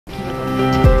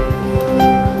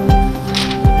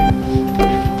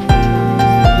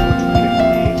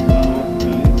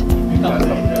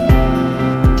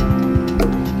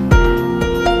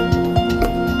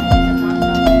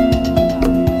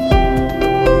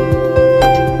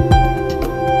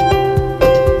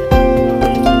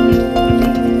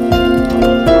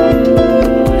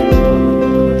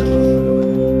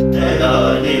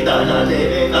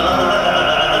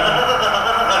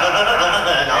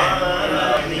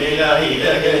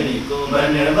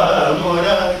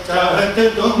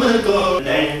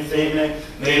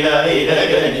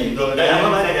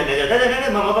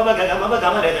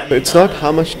It's not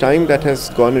how much time that has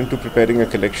gone into preparing a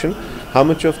collection, how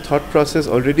much of thought process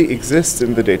already exists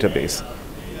in the database,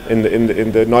 in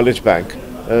the knowledge bank,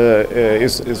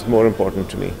 is more important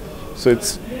to me. So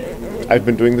I've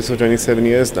been doing this for 27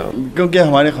 years now. क्योंकि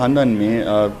हमारे ख़ानदान में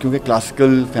क्योंकि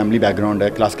classical family background है,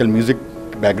 classical music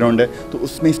background है, तो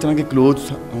उसमें इस तरह के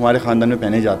क्लोथ्स हमारे ख़ानदान में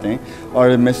पहने जाते हैं।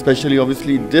 और मैं स्पेशली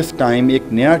ऑब्वियसली दिस टाइम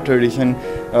एक नया ट्रेडिशन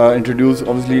इंट्रोड्यूस,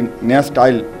 ऑब्वियसली नया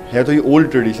स्टाइल है, तो ये ओल्ड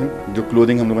ट्रेडिशन जो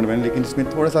क्लोथिंग हम लोगों ने पहने, लेकिन इसमें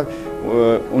थोड़ा सा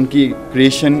उनकी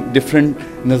क्रिएशन डिफरेंट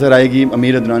नज़र आएगी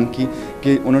अमीर अदनान की,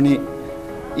 कि उन्होंने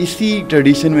इसी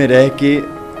ट्रेडिशन में रह के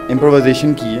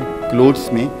इम्प्रोवाइजेशन की है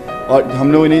क्लोथ्स में। और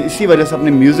हम लोगों ने इसी वजह से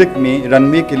अपने म्यूज़िक में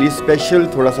रनवे के लिए स्पेशल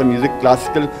थोड़ा सा म्यूज़िक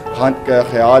क्लासिकल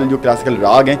ख्याल जो क्लासिकल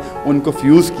राग हैं उनको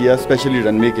फ्यूज़ किया स्पेशली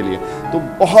रनवे के लिए। तो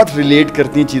बहुत रिलेट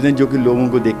करती हैं चीज़ें जो कि लोगों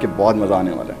को देख के बहुत मज़ा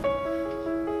आने वाला है।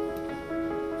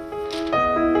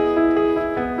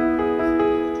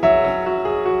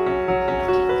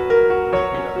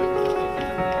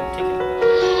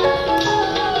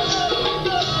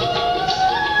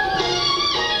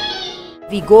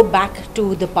 We go back to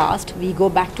the past, we go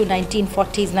back to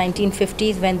 1940s,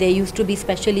 1950s when there used to be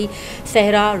specially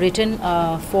Sehra written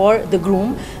for the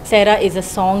groom. Sehra is a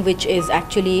song which is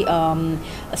actually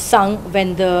sung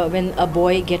when a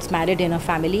boy gets married in a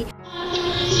family.